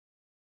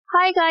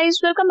Hi guys,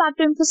 welcome back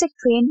to InfoSec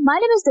Train. My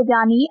name is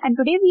Devyani and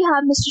today we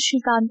have Mr.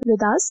 Shrikant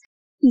with us.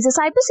 He's a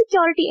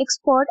cybersecurity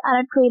expert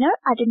and a trainer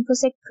at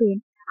InfoSec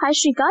Train. Hi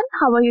Shrikant,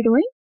 how are you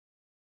doing?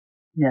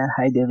 Yeah,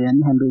 hi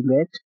Devyani, I'm doing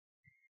great.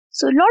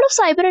 So a lot of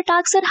cyber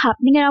attacks are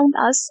happening around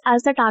us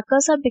as the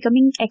attackers are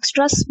becoming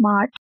extra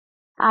smart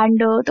and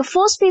the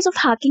first phase of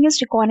hacking is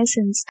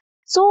reconnaissance.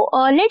 So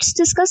let's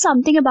discuss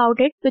something about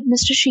it with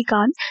Mr.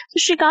 Shrikant. So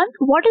Shrikant,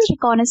 what is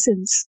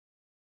reconnaissance?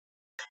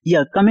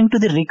 Yeah, coming to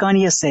the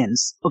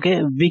reconnaissance,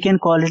 okay, we can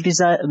call it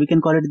this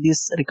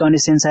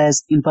reconnaissance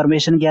as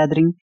information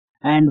gathering,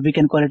 and we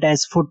can call it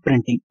as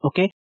footprinting.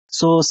 Okay,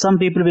 so some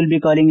people will be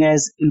calling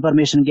as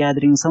information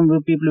gathering, some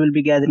people will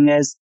be gathering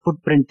as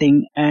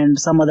footprinting, and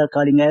some other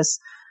calling as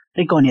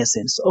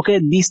reconnaissance. Okay,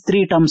 these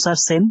three terms are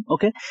same.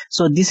 Okay,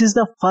 so this is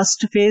the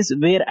first phase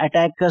where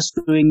attackers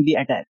doing the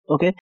attack.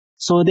 Okay,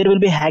 so there will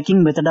be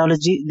hacking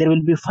methodology. There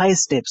will be 5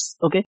 steps.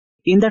 Okay,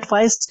 in that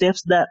 5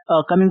 steps, the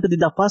coming to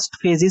the first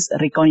phase is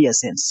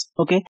reconnaissance.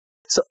 Okay,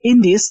 so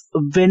in this,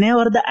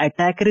 whenever the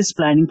attacker is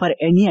planning for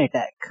any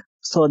attack,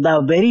 so the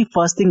very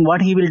first thing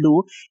what he will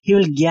do, he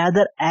will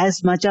gather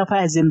as much of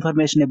as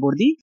information about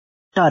the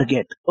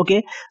target.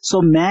 Okay,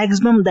 so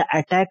maximum the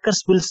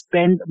attackers will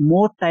spend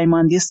more time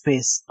on this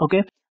phase.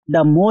 Okay,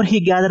 the more he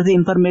gather the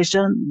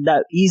information,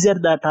 the easier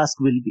the task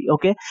will be.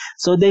 Okay,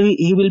 so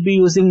he will be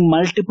using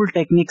multiple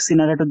techniques in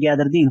order to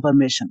gather the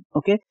information.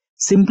 Okay,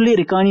 simply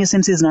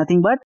reconnaissance is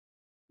nothing but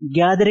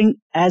gathering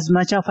as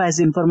much of as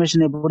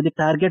information about the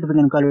target. We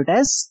can call it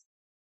as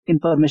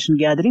information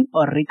gathering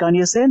or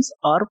reconnaissance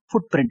or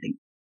footprinting.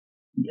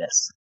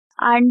 Yes.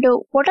 And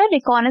what are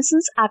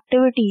reconnaissance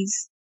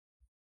activities?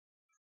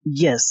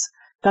 Yes.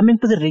 Coming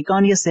to the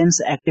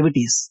reconnaissance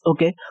activities,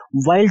 okay,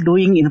 while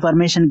doing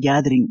information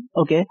gathering,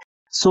 okay,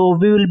 so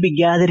we will be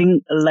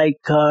gathering like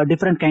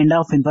different kind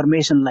of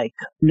information like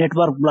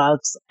network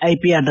blocks,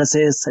 IP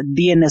addresses,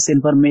 DNS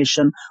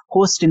information,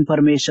 host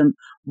information,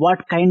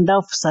 what kind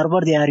of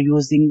server they are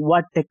using,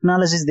 what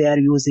technologies they are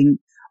using.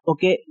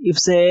 Okay, if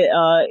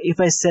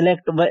I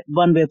select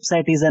one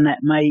website is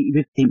my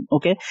victim.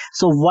 Okay,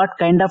 so what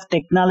kind of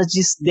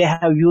technologies they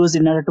have used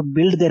in order to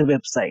build their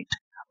website.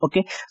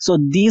 Okay, so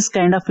these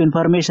kind of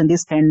information,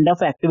 these kind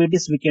of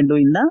activities we can do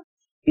in the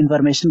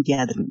information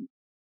gathering.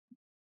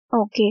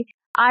 Okay.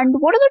 And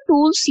what are the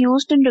tools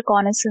used in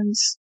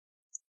reconnaissance?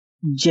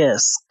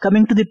 Yes,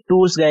 coming to the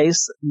tools,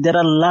 guys, there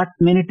are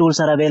many tools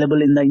are available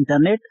in the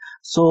internet.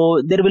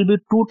 So there will be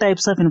 2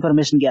 types of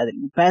information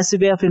gathering: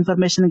 passive way of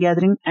information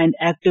gathering and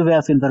active way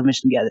of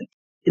information gathering.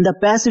 In the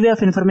passive way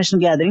of information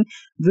gathering,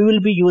 we will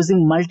be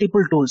using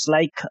multiple tools.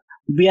 Like,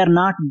 we are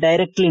not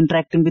directly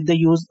interacting with the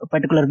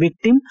particular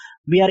victim,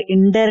 we are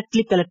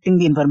indirectly collecting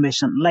the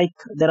information. Like,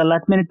 there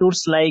are many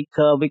tools like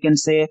we can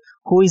say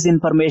Whois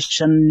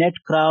information,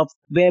 Netcraft,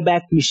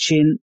 Wayback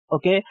Machine.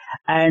 Okay,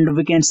 and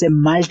we can say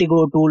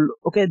Multigo tool.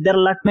 Okay, there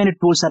are many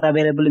tools are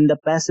available in the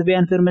passive way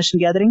information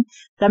gathering.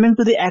 Coming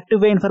to the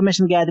active way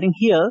information gathering,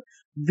 here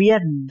we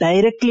are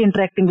directly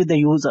interacting with the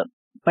user,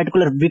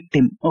 particular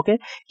victim. Okay,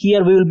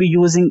 here we will be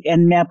using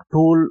Nmap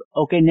tool.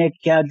 Okay,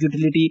 Netcat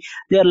utility.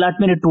 There are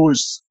many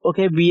tools.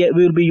 Okay, we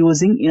will be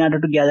using in order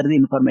to gather the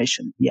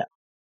information. Yeah.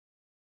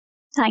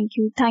 Thank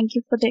you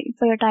for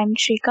your time,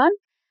 Shrikant.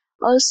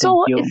 Thank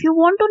So, you. if you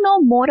want to know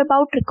more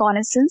about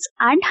reconnaissance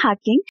and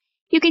hacking,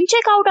 you can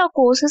check out our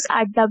courses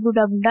at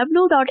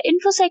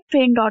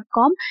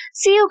www.infosectrain.com.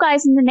 See you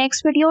guys in the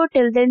next video.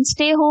 Till then,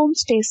 stay home,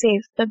 stay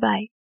safe. Bye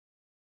bye.